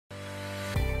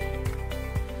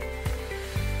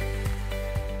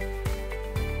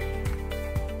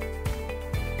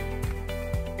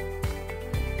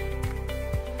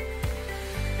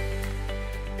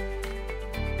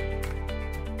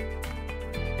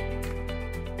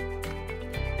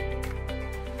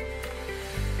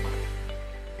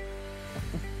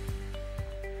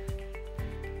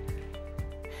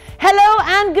Hello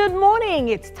and good morning.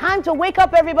 It's time to wake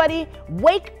up, everybody.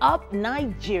 Wake up,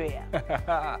 Nigeria.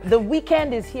 The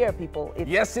weekend is here, people.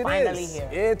 It's finally here.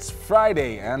 It's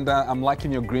Friday, and I'm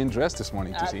liking your green dress this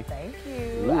morning, to see. Thank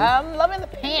you. I'm loving the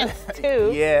pants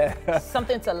too. Yeah.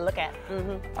 Something to look at.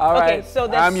 All right. Okay, so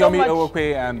there's I'm so Yomi much.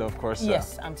 Owokwe, and of course.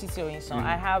 Yes, I'm Titi Oyinson.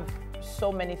 I have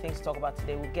so many things to talk about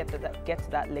today. We'll get to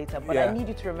that later. But I need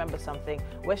you to remember something.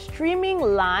 We're streaming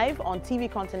live on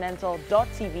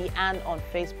tvcontinental.tv and on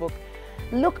Facebook.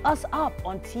 Look us up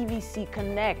on TVC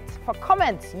Connect. For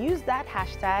comments, use that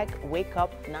hashtag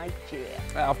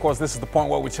WakeUpNigeria. Of course, this is the point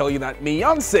where we tell you that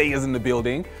Beyonce is in the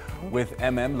building with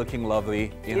MM looking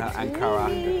lovely in her Ankara.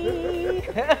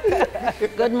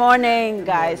 Good morning,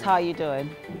 guys. How are you doing?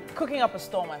 Cooking up a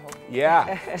storm, I hope.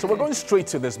 Yeah. So we're going straight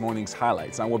to this morning's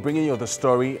highlights, and we're bringing you the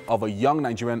story of a young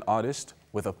Nigerian artist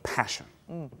with a passion.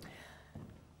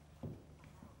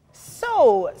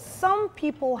 So, some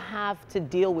people have to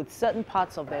deal with certain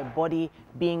parts of their body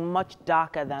being much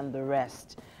darker than the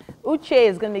rest. Uche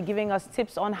is going to be giving us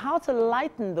tips on how to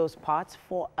lighten those parts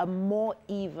for a more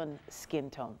even skin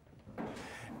tone.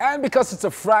 And because it's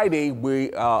a Friday,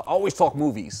 we always talk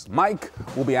movies. Mike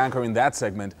will be anchoring that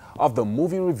segment of the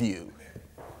movie review.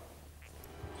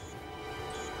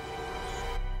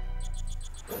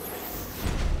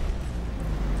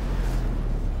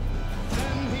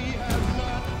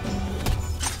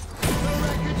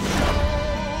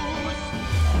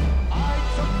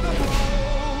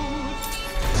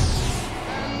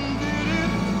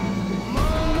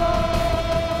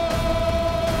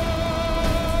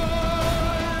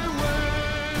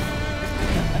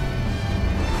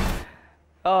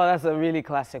 Oh, that's a really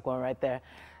classic one right there.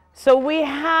 So we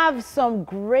have some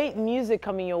great music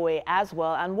coming your way as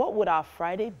well. And what would our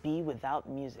Friday be without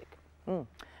music?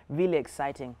 Really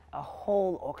exciting. A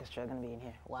whole orchestra going to be in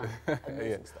here. Wow,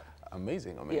 amazing stuff.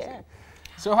 Amazing, amazing. Yeah.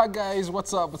 So hi guys,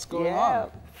 what's up? What's going on?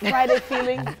 Friday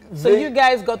feeling. So you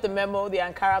guys got the memo, the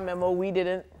Ankara memo. We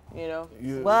didn't, you know.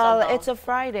 Well, it's a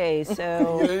Friday,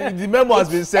 so... The memo has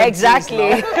been sent.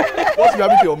 Exactly. What's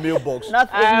happening to your mailbox?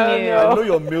 Nothing new. I know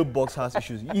your mailbox has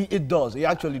issues. It does. It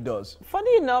actually does.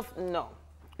 Funny enough, no.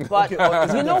 But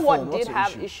Okay, you know what phone? What's did the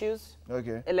have issue? issues?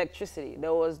 Okay. Electricity.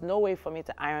 There was no way for me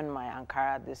to iron my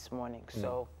Ankara this morning.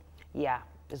 So, yeah,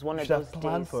 it's one of Should those have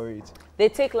planned days. for it. They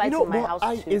take lights in my but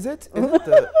house too. is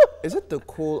it the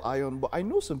coal iron? But I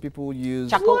know some people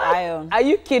use Charcoal iron. Are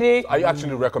you kidding? Are you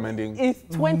actually recommending? It's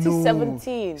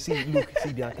 2017. No. See,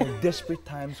 there are desperate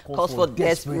times Calls for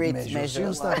desperate measures. measures. You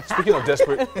understand?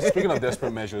 Speaking of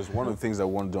desperate measures, one of the things I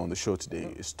want to do on the show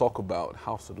today is talk about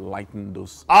how to lighten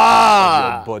those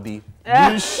Ah! of your body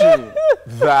Bullshit.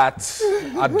 that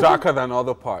are darker than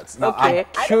other parts. Now, Okay.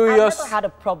 I'm curious. I've never had a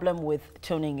problem with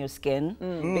toning your skin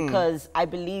because I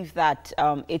believe that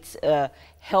it's a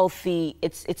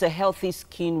healthy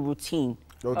skin routine.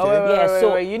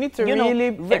 Okay. Wait, you need to really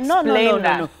explain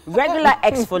that. Regular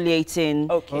exfoliating,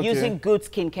 Okay. using good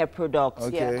skincare products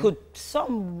Okay. could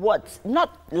somewhat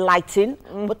not lighten,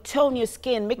 but tone your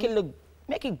skin, make it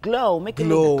glow, make it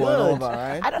Glow look and all good. that,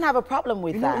 right? I don't have a problem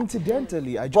with You know, that.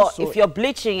 incidentally, I But just saw if you're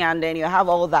bleaching and then you have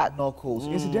all that, knuckles.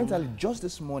 Incidentally, just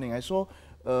this morning, I saw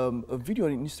a video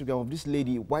on Instagram of this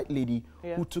lady, white lady,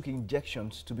 who took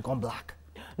injections to become black.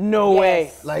 No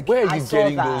way. Like, Where are I you saw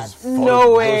getting that. those?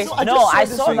 No way. I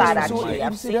this saw thing, that so actually.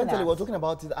 I've seen incidentally, that. we were talking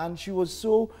about it, and she was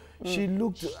so. She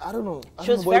looked. I don't know.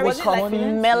 She was but very it was Like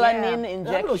confident. melanin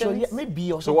I don't know, she was- injections.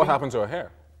 maybe or So something. what happened to her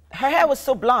hair? Her hair was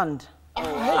so blonde.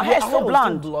 Her hair is so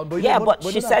blonde. But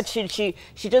she said she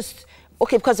just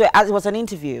because it was an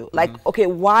interview. Like, okay,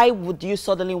 why would you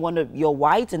suddenly want to? You're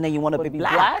white and then you want to be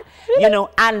black? You know,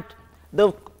 and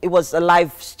it was a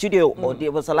live studio, or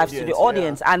it was a live studio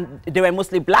audience, and they were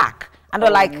mostly black. And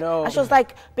they're like, no. and she was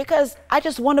like, because I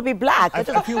just want to be black. I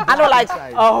feel and they're like,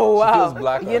 inside. Oh, wow. She feels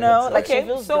black. you know, like she Okay,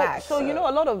 feels so, black. so you know,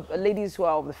 a lot of ladies who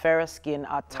are of the fairer skin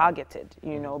are targeted,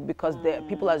 you know, because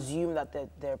people assume that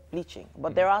they're bleaching.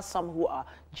 But there are some who are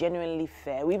genuinely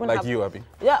fair. We even Like have, you, Abby.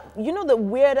 Yeah, you know the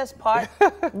weirdest part?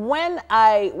 when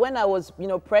I was, you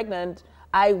know, pregnant,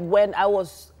 I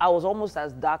was almost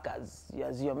as dark as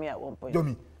Yomi at one point.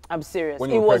 Yomi. I'm serious. When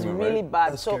It you were was pregnant, really right?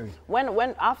 bad. That's So scary.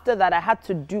 when after that I had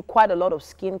to do quite a lot of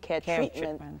skincare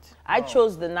treatment. I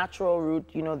chose the natural route,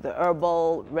 you know, the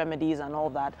herbal remedies and all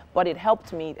that. But it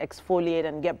helped me exfoliate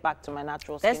and get back to my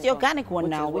natural skin. There's the tone, organic one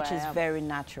now, where which I is am. very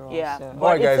natural. Yeah, so. but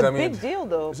All right, it's guys, a big deal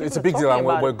though. It's People a big are deal, talking and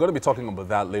we're about it. going to be talking about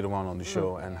that later on the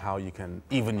show and how you can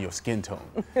even your skin tone.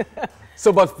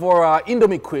 So, but for our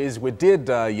Indomie quiz, we did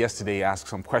yesterday ask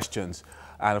some questions.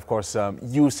 And of course,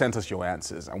 you sent us your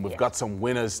answers, and we've got some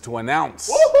winners to announce.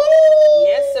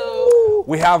 Yes, so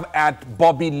We have at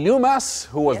Bobby Lumas,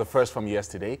 who was the first from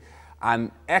yesterday,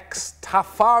 and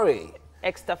X-Tafari.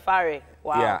 X-Tafari,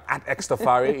 wow. Yeah, at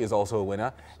X-Tafari is also a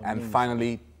winner. And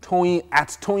finally, Tony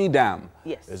Dam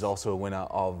is also a winner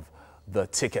of the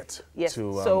ticket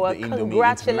to the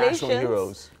Indomie International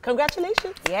Heroes.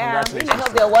 Congratulations. Yeah, I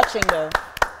hope they're watching though.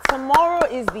 Tomorrow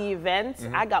is the event.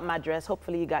 I got my dress.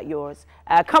 Hopefully you got yours.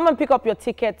 Come and pick up your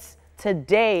tickets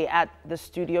today at the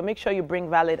studio. Make sure you bring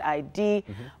valid ID,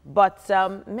 but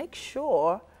make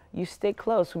sure you stay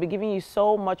close. We'll be giving you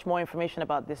so much more information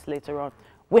about this later on.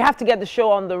 We have to get the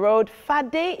show on the road.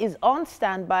 Fade is on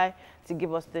standby to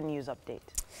give us the news update.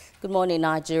 Good morning,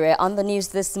 Nigeria. On the news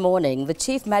this morning, the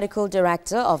Chief Medical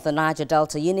Director of the Niger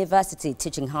Delta University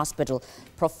Teaching Hospital,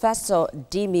 Professor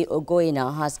Dimi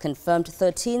Ogoina, has confirmed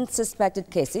 13 suspected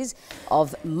cases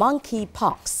of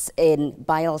monkeypox in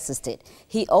Bayelsa State.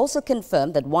 He also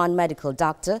confirmed that one medical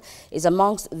doctor is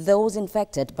amongst those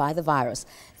infected by the virus.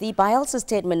 The Bayelsa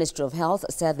State Ministry of Health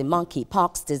said the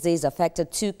monkeypox disease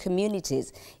affected 2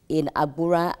 communities in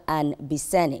Agbura and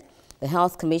Biseni. The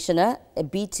Health Commissioner,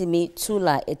 Ebitimi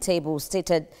Tula Etebo,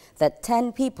 stated that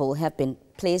 10 people have been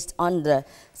placed under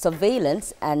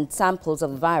surveillance and samples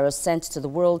of the virus sent to the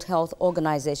World Health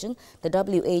Organization, the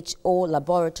WHO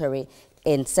laboratory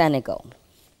in Senegal.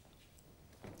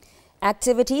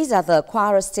 Activities at the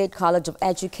Kwara State College of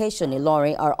Education,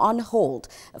 Ilorin, are on hold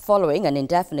following an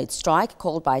indefinite strike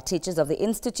called by teachers of the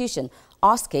institution,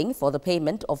 asking for the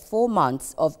payment of 4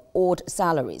 months of owed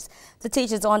salaries. The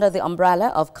teachers under the umbrella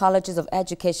of Colleges of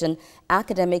Education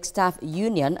Academic Staff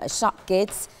Union shut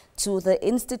gates to the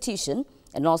institution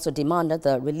and also demanded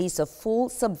the release of full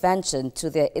subvention to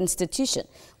their institution,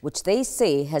 which they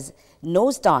say has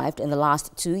nosedived in the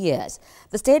last 2 years.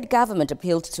 The state government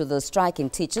appealed to the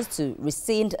striking teachers to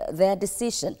rescind their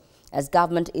decision, as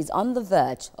government is on the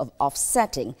verge of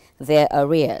offsetting their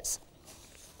arrears.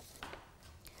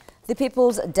 The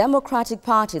People's Democratic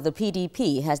Party, the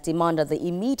PDP, has demanded the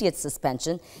immediate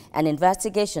suspension and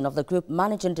investigation of the group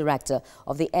managing director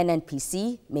of the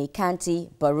NNPC,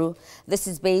 Meikanti Baru. This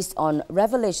is based on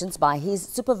revelations by his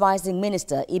supervising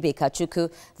minister, Ibe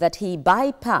Kachuku, that he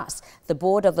bypassed the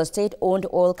board of the state-owned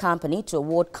oil company to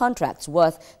award contracts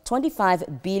worth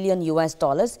 $25 billion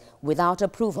without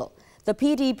approval. The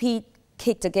PDP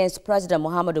kicked against President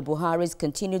Muhammadu Buhari's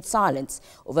continued silence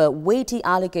over weighty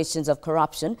allegations of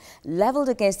corruption leveled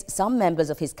against some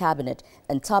members of his cabinet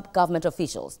and top government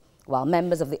officials, while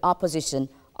members of the opposition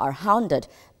are hounded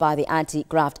by the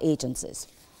anti-graft agencies.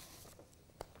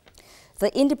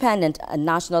 The Independent and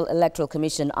National Electoral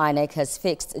Commission, INEC, has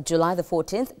fixed July the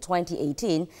 14th,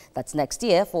 2018, that's next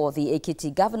year, for the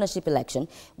Ekiti governorship election,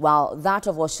 while that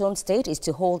of Osun State is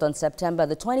to hold on September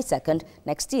the 22nd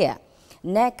next year.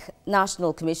 NEC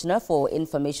National Commissioner for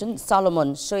Information,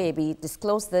 Solomon Shoyebi,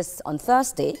 disclosed this on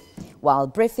Thursday while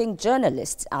briefing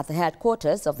journalists at the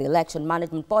headquarters of the election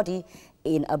management body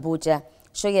in Abuja.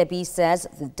 Shoyebi says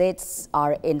the dates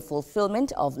are in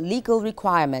fulfillment of legal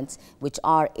requirements which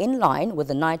are in line with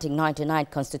the 1999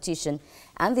 Constitution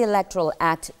and the Electoral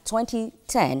Act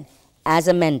 2010 as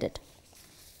amended.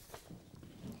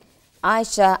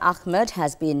 Aisha Ahmed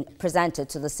has been presented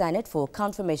to the Senate for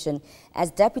confirmation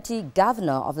as Deputy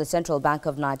Governor of the Central Bank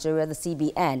of Nigeria, the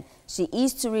CBN. She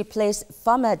is to replace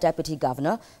former Deputy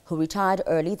Governor who retired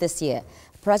early this year.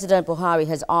 President Buhari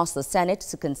has asked the Senate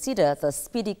to consider the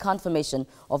speedy confirmation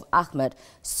of Ahmed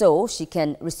so she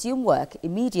can resume work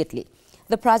immediately.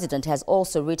 The President has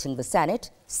also written the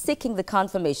Senate seeking the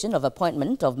confirmation of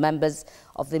appointment of members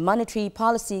of the Monetary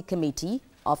Policy Committee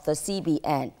of the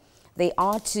CBN. They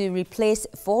are to replace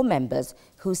 4 members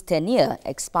whose tenure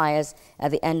expires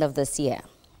at the end of this year.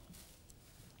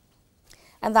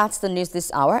 And that's the news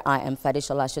this hour. I am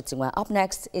Fadishola Shutingwa. Up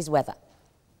next is weather.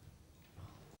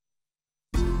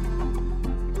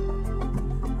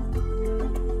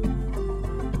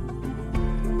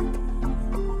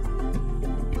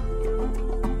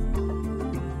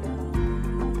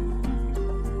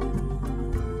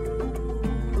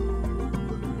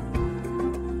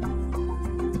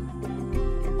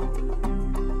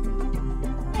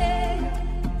 Hey.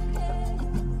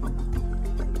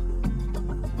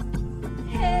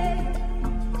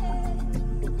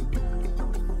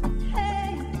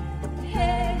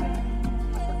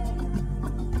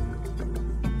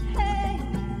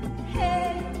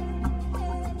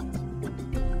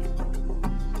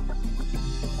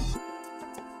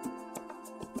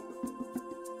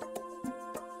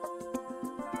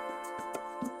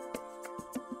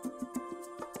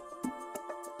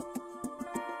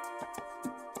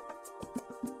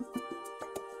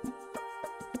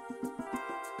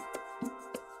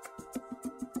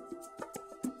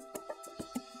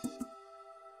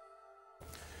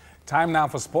 Time now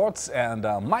for sports, and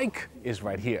Mike is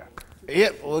right here.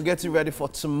 Yep, we're getting ready for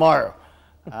tomorrow.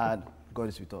 And God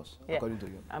is with us, according to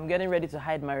you. I'm getting ready to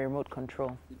hide my remote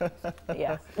control.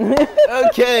 Yeah.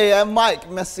 Okay, I'm Mike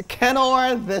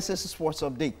Mexicano. This is a sports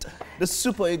update. The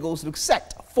Super Eagles look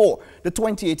set for the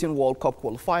 2018 World Cup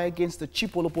qualifier against the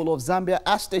Chipolopolo of Zambia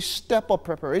as they step up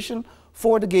preparation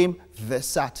for the game this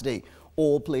Saturday.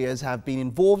 All players have been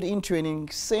involved in training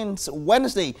since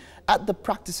Wednesday at the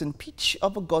practicing pitch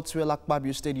of a Godswill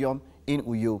Akpabio Stadium in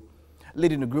Uyo.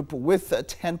 Leading the group with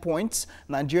 10 points,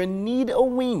 Nigeria need a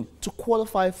win to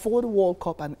qualify for the World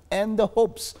Cup and end the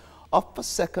hopes of a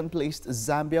second-placed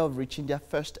Zambia of reaching their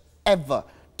first ever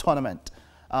tournament.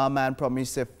 Our man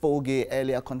Promise Foge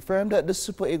earlier confirmed that the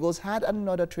Super Eagles had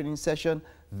another training session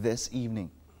this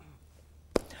evening.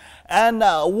 And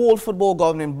World Football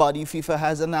Governing Body FIFA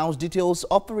has announced details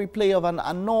of a replay of an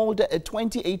annulled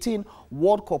 2018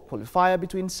 World Cup qualifier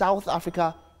between South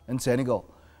Africa and Senegal.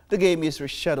 The game is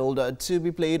rescheduled to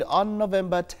be played on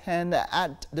November 10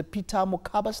 at the Peter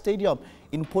Mokaba Stadium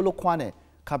in Polokwane,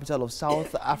 capital of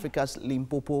South Africa's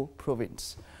Limpopo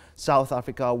province. South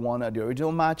Africa won the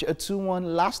original match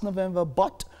 2-1 last November,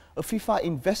 but a FIFA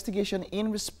investigation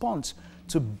in response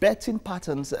to betting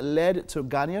patterns led to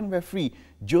Ghanaian referee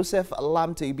Joseph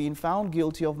Lamte being found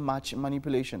guilty of match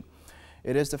manipulation.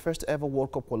 It is the first ever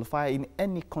World Cup qualifier in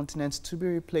any continent to be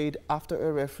replayed after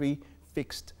a referee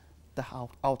fixed the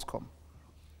outcome.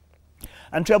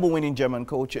 And treble-winning German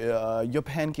coach Jupp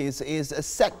Heynckes is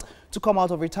set to come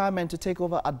out of retirement to take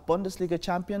over at Bundesliga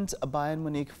champions Bayern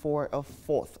Munich for a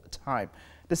fourth time.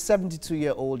 The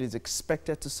 72-year-old is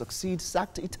expected to succeed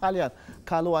sacked Italian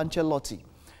Carlo Ancelotti.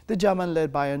 The German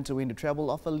led Bayern to win the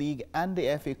treble of a league and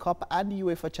the FA Cup and the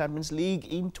UEFA Champions League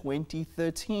in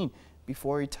 2013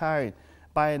 before retiring.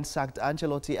 Bayern sacked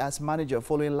Ancelotti as manager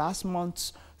following last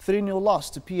month's 3-0 loss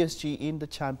to PSG in the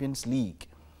Champions League.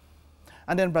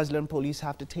 And then Brazilian police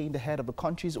have detained the head of the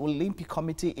country's Olympic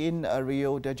Committee in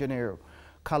Rio de Janeiro.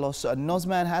 Carlos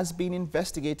Nozman has been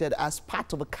investigated as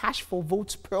part of a cash for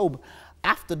votes probe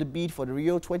after the bid for the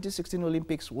Rio 2016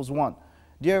 Olympics was won.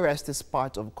 The arrest is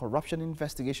part of a corruption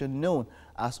investigation known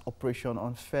as Operation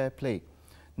Unfair Play.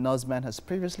 Nozman has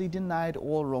previously denied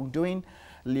all wrongdoing.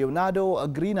 Leonardo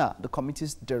Agrina, the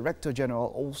committee's Director General,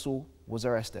 also was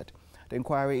arrested. The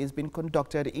inquiry is being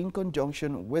conducted in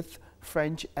conjunction with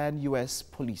French and U.S.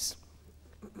 police.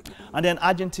 And then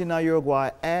Argentina,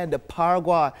 Uruguay, and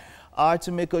Paraguay are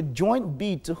to make a joint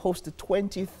bid to host the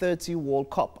 2030 World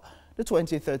Cup. The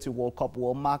 2030 World Cup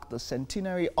will mark the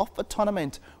centenary of a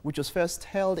tournament which was first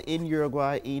held in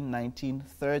Uruguay in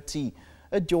 1930.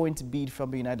 A joint bid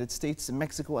from the United States,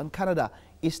 Mexico, and Canada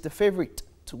is the favorite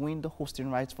to win the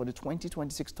hosting rights for the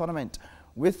 2026 tournament,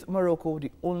 with Morocco the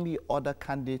only other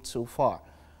candidate so far.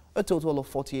 A total of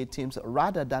 48 teams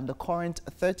rather than the current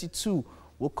 32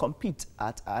 will compete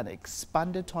at an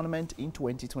expanded tournament in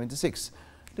 2026.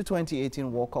 The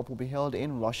 2018 World Cup will be held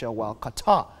in Russia, while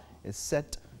Qatar is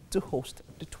set to host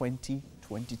the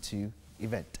 2022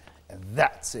 event. And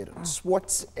that's it on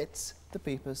sports. It's the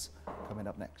papers coming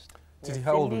up next. Titi,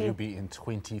 how old will you be in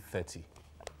 2030?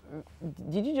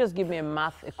 Did you just give me a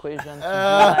math equation?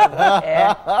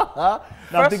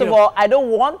 First of all, I don't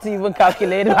want to even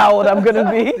calculate how old I'm going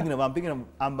to be. I'm thinking of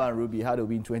Amber and Ruby, how they'll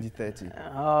be in 2030.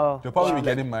 Oh. They'll probably be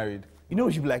getting married. You know,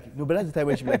 she'll be like, no, but that's the time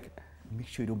when she'll be like, make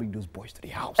sure you don't bring those boys to the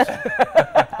house.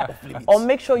 Or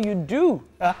make sure you do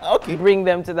bring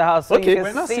them to the house so you can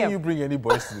we're not see saying them. You bring any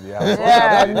boys to the house.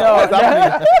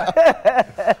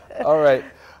 No. All right.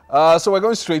 So we're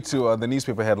going straight to the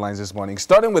newspaper headlines this morning,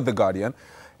 starting with The Guardian.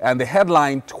 And the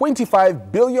headline,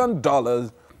 $25 billion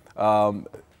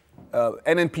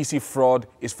NNPC fraud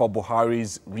is for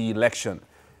Buhari's re-election,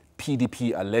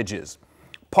 PDP alleges.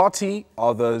 Party,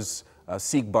 others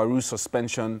seek Baru's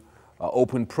suspension,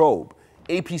 open probe.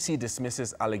 APC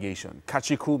dismisses allegation.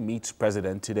 Kachiku meets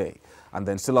president today. And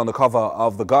then still on the cover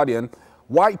of The Guardian,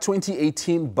 why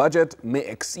 2018 budget may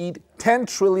exceed 10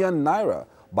 trillion naira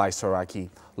by Saraki.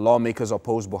 Lawmakers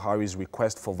oppose Buhari's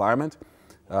request for environment.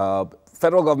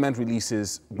 Federal government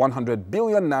releases 100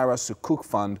 billion naira Sukuk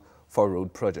fund for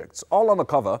road projects. All on the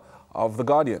cover of The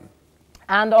Guardian.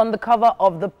 And on the cover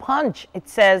of The Punch, it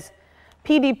says,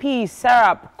 PDP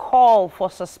Serap call for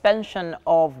suspension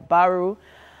of Baru.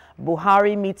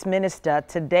 Buhari meets minister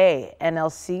today.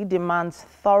 NLC demands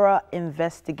thorough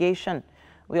investigation.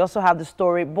 We also have the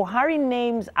story, Buhari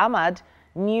names Ahmad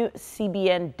new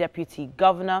CBN deputy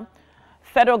governor.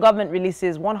 Federal government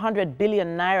releases 100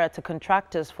 billion naira to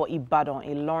contractors for Ibadan,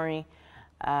 Ilorin,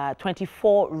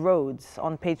 24 roads.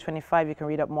 On page 25, you can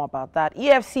read up more about that.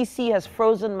 EFCC has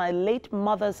frozen my late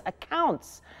mother's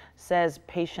accounts, says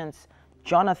Patience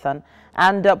Jonathan.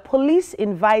 And police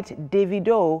invite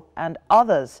Davido and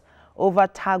others over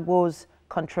Tagbo's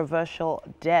controversial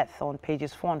death. On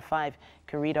pages 4 and 5, you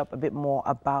can read up a bit more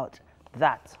about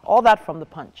that. All that from The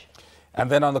Punch. And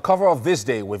then on the cover of this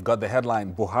day, we've got the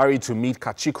headline, Buhari to meet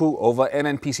Kachiku over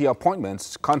NNPC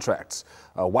appointments, contracts.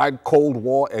 A wide Cold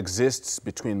War exists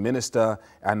between Minister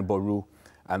and Boru.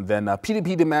 And then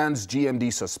PDP demands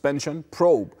GMD suspension,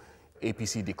 probe.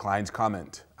 APC declines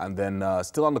comment. And then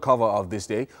still on the cover of this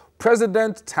day,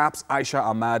 President taps Aisha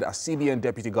Ahmad as CBN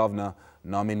Deputy Governor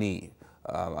nominee.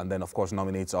 And then, of course,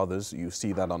 nominates others. You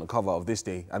see that on the cover of this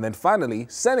day. And then finally,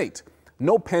 Senate,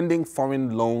 no pending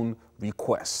foreign loan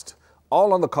request.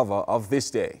 All on the cover of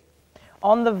this day.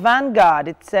 On the Vanguard,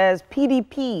 it says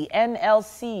PDP,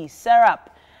 NLC, SERAP,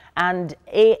 and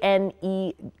ANEJ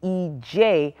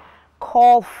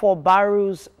call for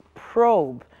Baru's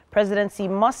probe. Presidency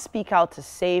must speak out to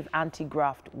save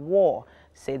anti-graft war,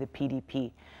 say the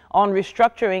PDP. On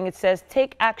restructuring, it says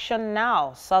take action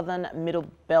now, Southern Middle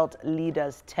Belt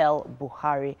leaders tell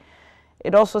Buhari.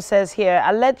 It also says here,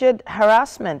 alleged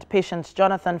harassment, Patience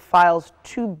Jonathan files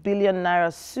 2 billion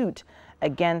naira suit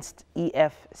against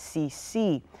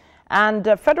EFCC. And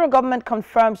federal government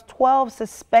confirms 12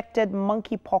 suspected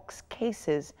monkeypox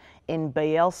cases in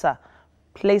Bayelsa,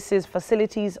 places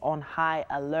facilities on high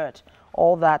alert.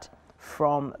 All that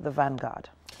from the Vanguard.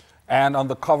 And on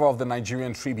the cover of the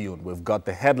Nigerian Tribune, we've got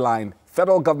the headline,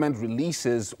 federal government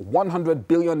releases 100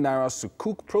 billion naira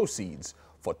Sukuk proceeds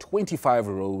for 25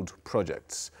 road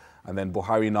projects. And then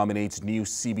Buhari nominates new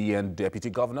CBN deputy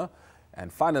governor.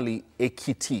 And finally,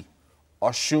 Ekiti,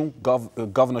 Osun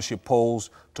governorship polls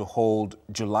to hold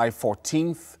July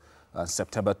 14th and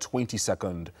September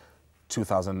 22nd,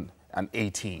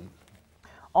 2018.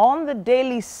 On the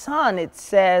Daily Sun, it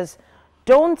says,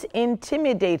 don't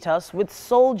intimidate us with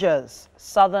soldiers.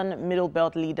 Southern Middle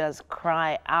Belt leaders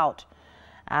cry out.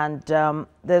 And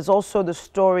there's also the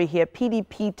story here,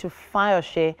 PDP to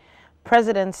Fayose,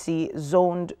 presidency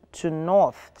zoned to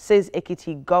north, says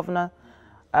Ekiti governor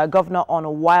on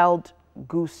a wild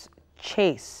goose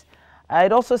chase.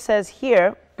 It also says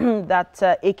here that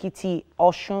Ekiti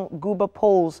Osun Guba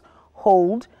polls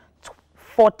hold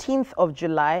 14th of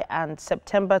July and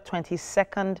September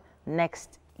 22nd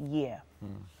next year.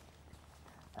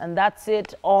 And that's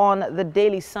it on the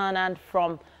Daily Sun and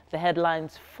from the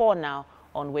headlines for now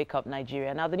on Wake Up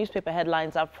Nigeria. Now, the newspaper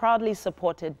headlines are proudly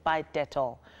supported by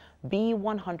Dettol. Be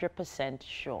 100%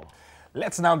 sure.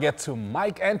 Let's now get to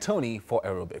Mike and Tony for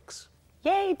aerobics.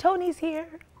 Yay, Tony's here.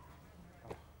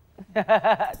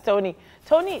 Tony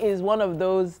is one of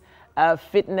those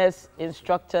fitness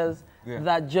instructors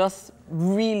that just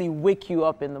really wake you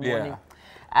up in the morning.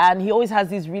 And he always has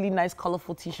these really nice,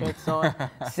 colorful T-shirts on,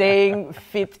 saying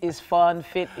fit is fun,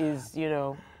 fit is, you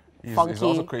know, funky. He's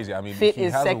also crazy. I mean, fit he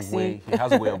is has sexy. he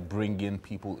has a way of bringing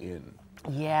people in.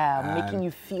 Yeah, making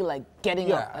you feel like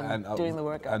getting up and doing the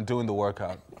workout. And doing the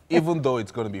workout, even though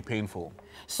it's going to be painful.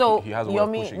 So, he has a way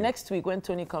of pushing you. Next week when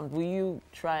Tony comes, will you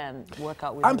try and work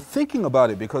out with him? I'm thinking about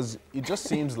it because it just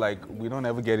seems like we don't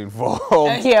ever get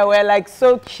involved. Yeah, we're like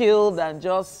so chilled and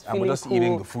just feeling and we're just cool.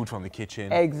 eating the food from the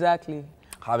kitchen. Exactly.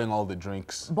 Having all the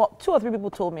drinks. But 2 or 3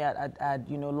 people told me I'd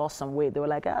you know, lost some weight. They were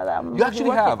like, you actually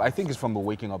have. I think it's from the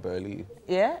waking up early.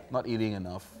 Yeah? Not eating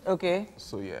enough. Okay.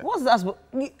 So, yeah. What's that?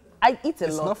 I eat a lot.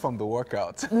 It's not from the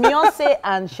workout. Beyonce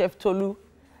and Chef Tolu,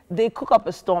 they cook up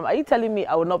a storm. Are you telling me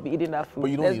I will not be eating that food? But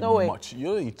you don't There's eat no way. much. You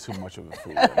don't eat too much of the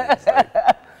food.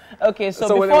 Like... Okay, so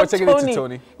before we're taking it to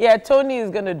Tony. Yeah, Tony is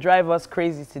going to drive us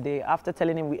crazy today after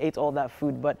telling him we ate all that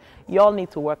food. But y'all need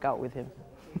to work out with him.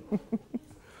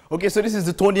 Okay, so this is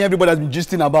the Tony everybody has been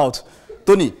gisting about.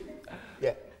 Tony.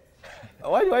 Yeah.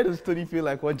 Why does Tony feel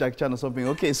like one Jack Chan or something?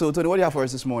 Okay, so Tony, what do you have for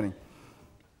us this morning?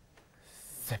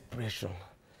 Separation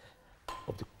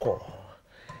of the core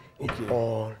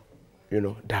in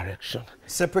all, direction.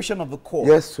 Separation of the core?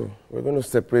 Yes, sir. We're going to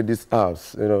separate this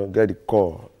house, get the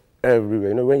core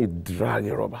everywhere. When you drag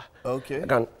a rubber, I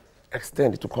can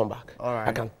extend it to come back. All right.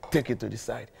 I can take it to the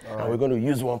side. And we're going to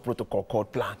use one protocol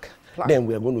called plank. Then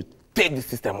we're going to take the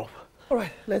system off. All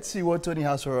right, let's see what Tony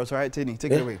has for us. All right, Tony,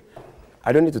 take it away.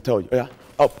 I don't need to tell you. Yeah,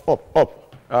 up.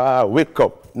 Wake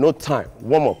up. No time.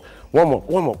 Warm up.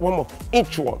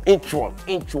 Inch one.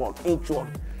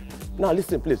 Now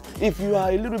listen, please. If you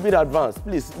are a little bit advanced,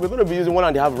 please, we're going to be using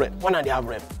 1.5 rep. 1.5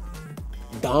 rep.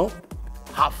 Down,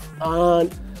 half, and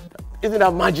isn't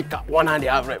that magical?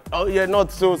 1.5 rep. Oh, you're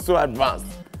not so advanced.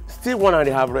 Still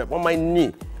 1.5 rep on my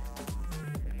knee.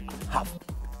 Half.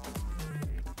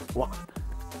 One.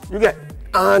 You get,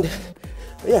 and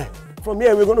yeah, from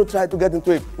here we're going to try to get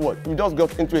into a what? We just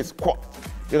got into a squat.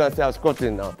 You can say I'm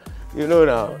squatting now. You know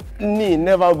now, knee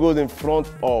never goes in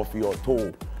front of your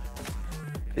toe.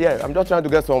 Yeah, I'm just trying to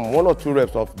get some 1 or 2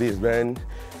 reps of this, man.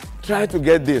 Try to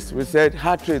get this. We said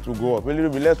heart rate will go up a little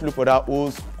bit. Let's look for that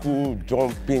old school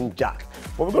jumping jack.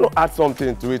 But we're going to add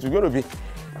something to it. We're going to be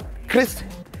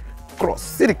crisscross.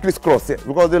 See the crisscross here,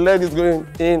 because the leg is going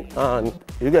in and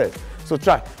you get it. So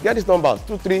try. Get these numbers.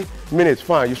 2-3 minutes.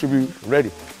 Fine. You should be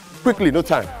ready. Quickly, no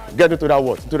time. Get into that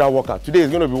workout. Today is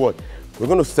going to be what? We're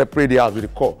going to separate the abs with the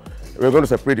core. We're going to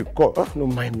separate the core. Oh,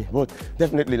 don't mind me. But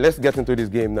definitely, let's get into this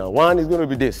game now. One is going to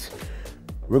be this.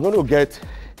 We're going to get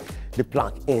the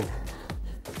plank in.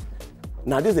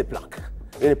 Now, this is a plank.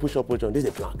 In a push-up position, this is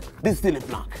a plank. This is still a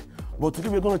plank. But today,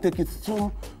 we're going to take it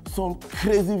some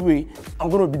crazy way. I'm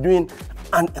going to be doing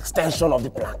an extension of the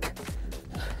plank.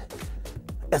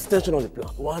 Extension of the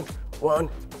plank. One,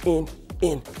 in.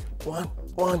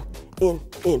 One,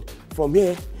 in. From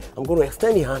here, I'm going to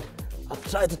extend the hand. I'll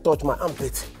try to touch my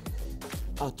armpit.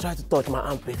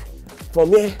 From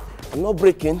here, I'm not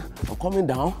breaking. I'm coming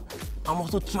down. I'm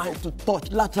also trying to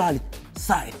touch laterally,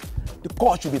 side. The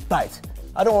core should be tight.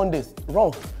 I don't want this.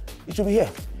 Wrong. It should be here.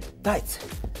 Tight.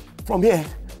 From here,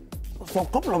 some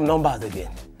couple of numbers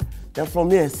again. Then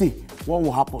from here, see what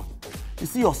will happen. You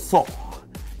see your saw.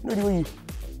 You know the way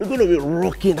you're going to be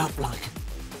rocking that plank.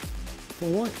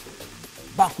 Forward,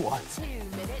 backwards.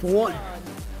 Forward,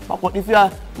 backward. If you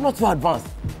are not too advanced,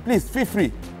 please feel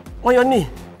free. On your knee.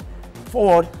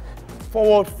 Forward,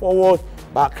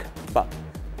 back.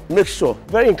 Make sure,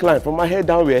 very inclined from my head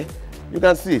down where you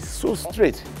can see it's so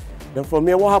straight. Then from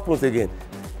here, what happens again?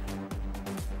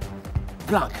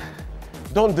 Plank.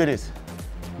 Don't do this.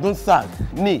 Don't sag.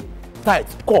 Knee, tight.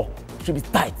 Core should be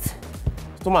tight.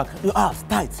 Stomach, your abs,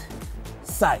 tight.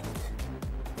 Side.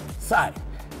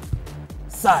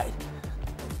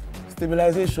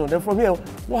 Stabilization. Then from here,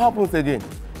 what happens again?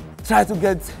 Try to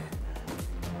get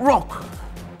rock.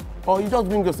 Or you just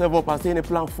bring yourself up and stay in a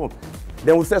plank form.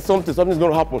 Then we said something's going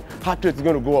to happen. Heart rate is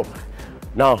going to go up.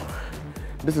 Now,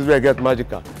 this is where it gets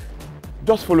magical.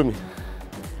 Just follow me.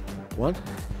 1,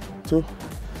 2,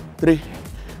 3,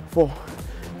 4,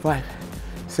 5,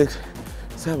 6,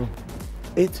 7,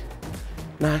 8,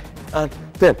 9, and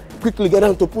 10. Quickly get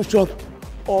down to push up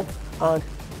and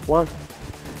 1.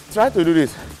 Try to do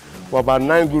this for about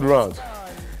 9 good rounds.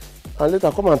 And later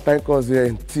come and thank us here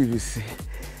in TVC.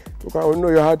 Because we know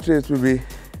your heart rate will be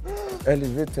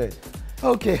elevated.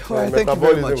 Okay, all right, thank you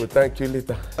very much. Will thank you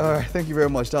later. All right, thank you very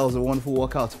much. That was a wonderful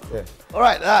workout. Yeah. All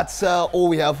right, that's all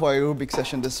we have for our aerobic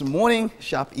session this morning.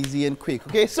 Sharp, easy, and quick.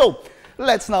 Okay, so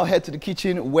let's now head to the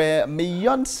kitchen where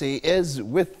Beyonce is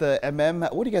with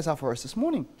MM. What do you guys have for us this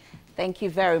morning? Thank you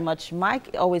very much,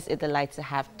 Mike. Always a delight to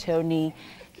have Tony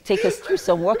take us through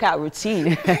some workout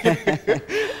routine.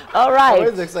 All right. I'm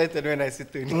always excited when I see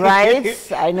Tony.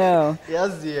 Right? I know. He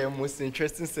has the most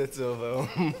interesting set of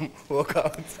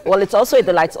workouts. Well, it's also a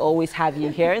delight to always have you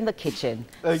here in the kitchen.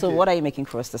 Okay. So what are you making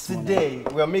for us this morning? Today,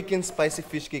 we are making spicy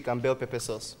fish cake and bell pepper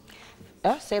sauce.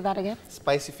 Say that again?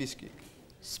 Spicy fish cake.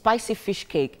 Spicy fish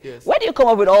cake. Yes. Where do you come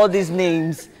up with all these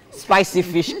names? Spicy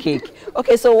fish cake.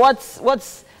 Okay, so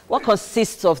what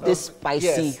consists of this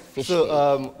spicy fish cake?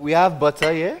 So we have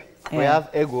butter here. Yeah. We have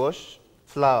egg wash,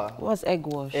 flour. What's egg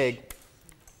wash? Egg.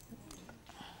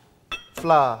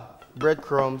 Flour,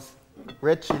 breadcrumbs,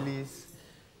 red chilies,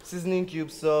 seasoning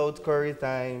cubes, salt, curry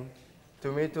thyme,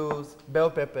 tomatoes, bell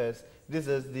peppers. This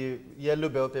is the yellow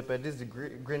bell pepper. This is the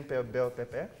green bell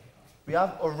pepper. We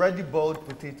have already boiled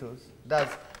potatoes.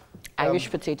 That's Irish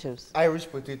potatoes. Irish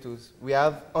potatoes. We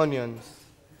have onions.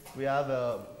 We have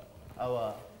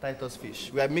our Titus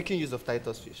fish. We are making use of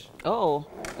Titus fish. Oh,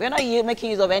 we're not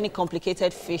making use of any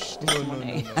complicated fish this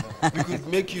morning. No. We could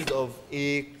make use of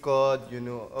a cod, you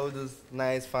know, all those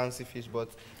nice fancy fish, but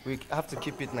we have to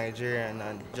keep it Nigerian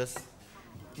and just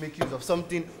make use of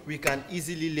something we can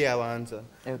easily lay our hands on.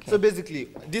 Okay. So basically,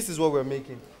 this is what we're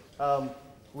making.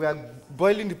 We are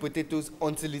boiling the potatoes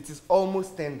until it is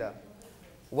almost tender.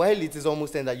 While it is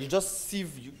almost tender, you just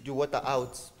sieve the water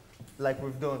out, like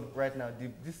we've done right now.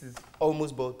 This is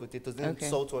almost boiled potatoes in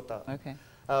salt water. Okay.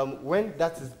 When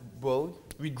that is boiled,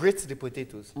 we grate the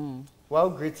potatoes. While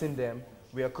grating them,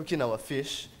 we are cooking our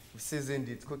fish. We seasoned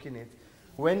it, cooking it.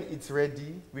 When it's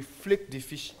ready, we flick the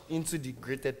fish into the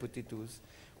grated potatoes.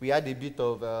 We add a bit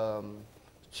of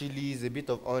chilies, a bit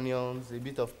of onions, a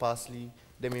bit of parsley.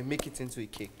 Then we make it into a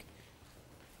cake.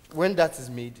 When that is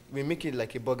made, we make it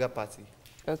like a burger patty.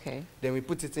 Okay. Then we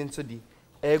put it into the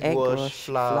egg wash,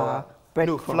 flour,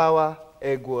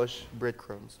 egg wash,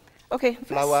 breadcrumbs. Okay.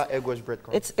 Flour, egg wash,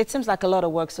 breadcrumbs. It seems like a lot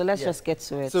of work, so let's just get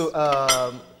to it. So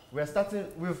we're starting,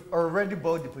 we've already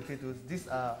boiled the potatoes. These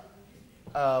are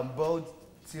boiled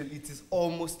till it is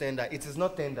almost tender. It is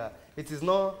not tender. It is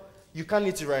not, you can't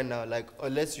eat it right now, like,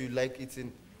 unless you like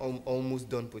eating almost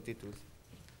done potatoes.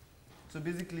 So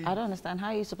basically... I don't understand. How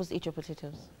are you supposed to eat your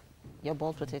potatoes? Your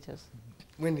boiled potatoes?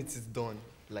 When it is done,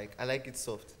 like, I like it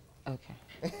soft. Okay.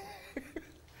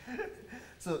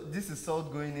 So this is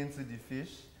salt going into the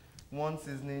fish, 1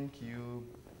 seasoning cube,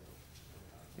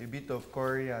 a bit of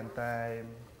curry and thyme.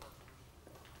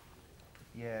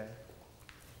 Yeah.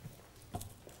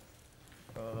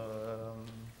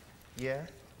 Yeah.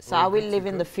 So are we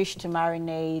leaving the fish to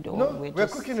marinate? Or No, we're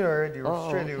cooking it already,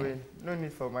 straight away. No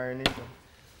need for marination.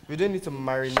 We don't need to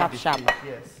marinate the fish.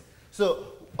 Yes.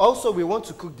 So also we want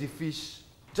to cook the fish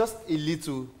just a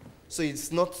little, so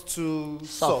it's not too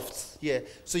soft. Yeah.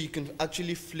 So you can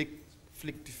actually flick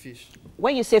the fish.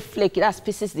 When you say flake, that's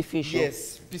pieces the fish.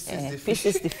 Yes, pieces the fish.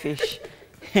 Pieces the fish.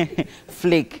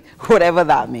 Flake, whatever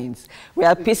that means. We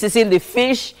are pieces in the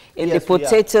fish, in the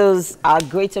potatoes, our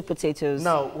grated potatoes.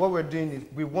 Now, what we're doing is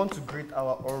we want to grate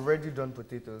our already done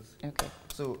potatoes. Okay.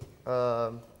 So,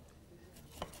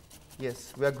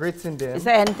 yes, we are grating them. Is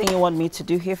there anything you want me to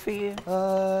do here for you?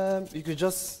 You could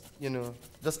just,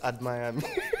 just admire me.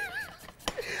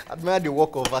 Admire the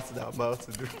work of art that I'm about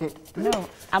to do. No,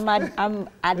 I'm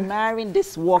admiring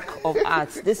this work of art,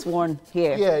 this one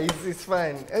here. Yeah, it's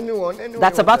fine. Anyone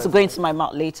that's about to go into my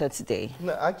mouth later today.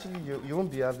 No, actually, you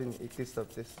won't be having a taste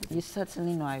of this today. You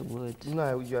certainly know I would.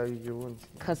 No, you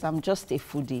won't. Because I'm just a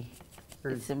foodie.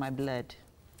 Really? It's in my blood.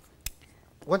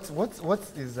 What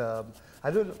is, I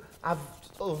don't know,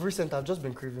 of recent, I've just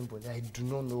been craving boli. I do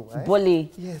not know why.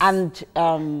 Boli? Yes.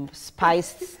 And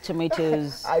spiced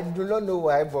tomatoes. I do not know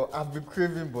why, but I've been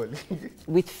craving boli.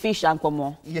 With fish and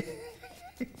komo? Yeah.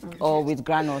 Or with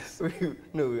granules?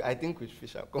 No, I think with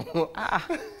fish and komo.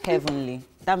 Heavenly.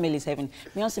 That meal is heaven.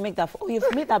 Me also make that. Oh,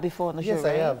 you've made that before on the show, yes,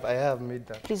 right? I have made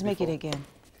that. Please make it again.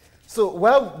 So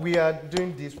while we are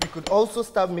doing this, we could also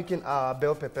start making our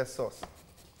bell pepper sauce.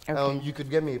 Okay. You could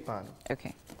get me a pan.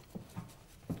 Okay.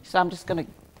 So I'm just gonna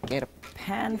get a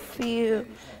pan for you.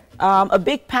 A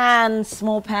big pan,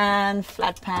 small pan,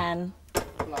 flat pan.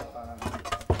 Flat pan.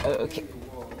 Okay.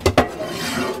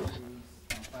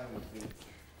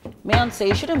 Beyonce,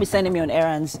 you shouldn't be sending me on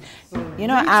errands. So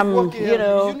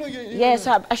yes,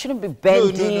 I shouldn't be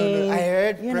bending. No. I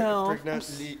heard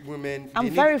pregnant women. I'm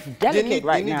very delicate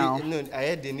right now. I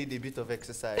heard they need a bit of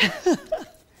exercise.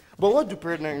 But what do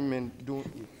pregnant women do?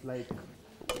 Like.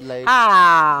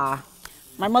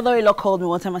 My mother-in-law called me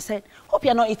one time. I said, "Hope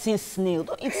you're not eating snail.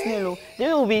 Don't eat snail.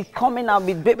 They will be coming out.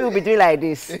 Baby will be doing like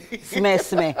this,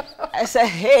 smell." I said,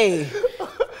 "Hey."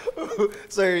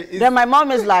 Sorry. Then my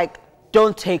mom is like,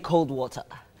 "Don't take cold water.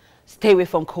 Stay away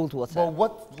from cold water." But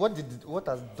what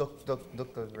has doctors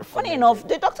recommended? Funny enough,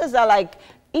 the doctors are like,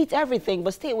 eat everything,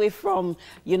 but stay away from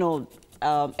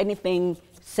anything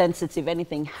sensitive,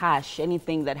 anything harsh,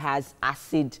 anything that has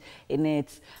acid in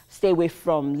it. Stay away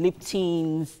from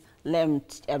Liptins, lemon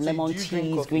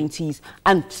teas, green teas,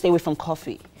 and stay away from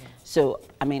coffee. So,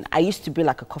 I mean, I used to be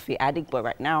like a coffee addict, but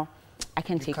right now, I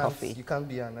can take coffee. You can't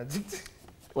be an addict.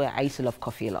 Well, I used to love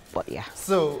coffee a lot, but yeah.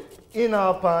 So, in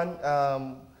our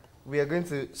pan, we are going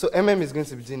to, so is going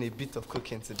to be doing a bit of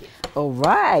cooking today. All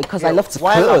right, because I love to cook.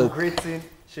 While I'm grating,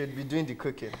 she'll be doing the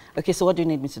cooking. Okay, so what do you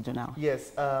need me to do now?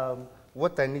 Yes,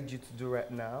 what I need you to do right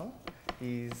now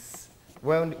is,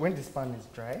 when this pan is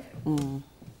dry,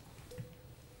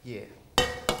 yeah.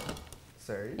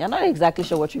 Sorry. You're not exactly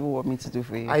sure what you want me to do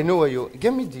for you. I know what you...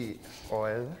 Get me the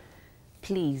oil.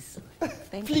 Please.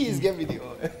 Please get me the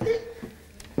oil.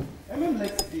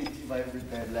 Likes to be a diva every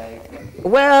time, like...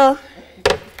 Well...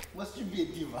 Must you be a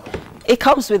diva? It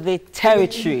comes with the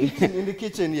territory. In the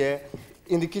kitchen, yeah.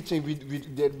 In the kitchen, we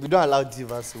don't allow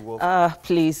divas to work.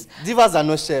 Please. Divas are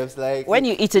not chefs. Like when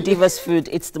you eat a diva's food,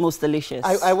 it's the most delicious.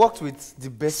 I worked with the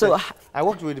best. I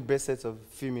worked with the best set of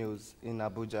females in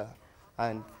Abuja,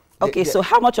 and. Okay, so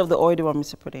how much of the oil do you want me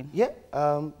to put in? Yeah,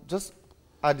 just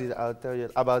add it. I'll tell you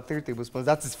about 3 tablespoons.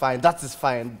 That is fine. That is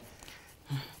fine.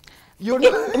 You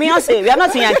know. Me also, we are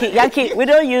not in Yankee. We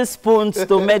don't use spoons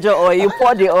to measure oil. You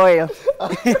pour the oil.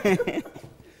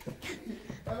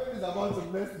 About to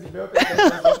mess the bell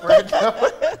peppers right now.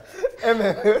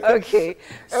 Okay.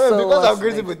 So because I'm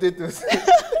grating potatoes.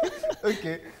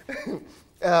 Okay.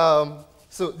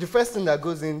 So the first thing that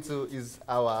goes into is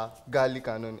our garlic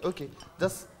and onion. Okay,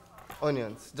 just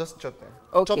onions. Just chop them.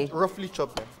 Okay. Roughly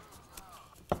chop them.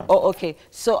 Oh, okay.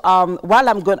 So while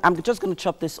I'm just going to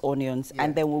chop these onions,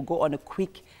 and then we'll go on a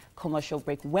quick commercial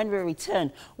break. When we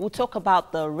return, we'll talk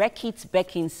about the Reckitt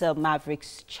Beckinsale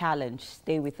Mavericks Challenge.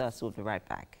 Stay with us. We'll be right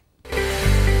back.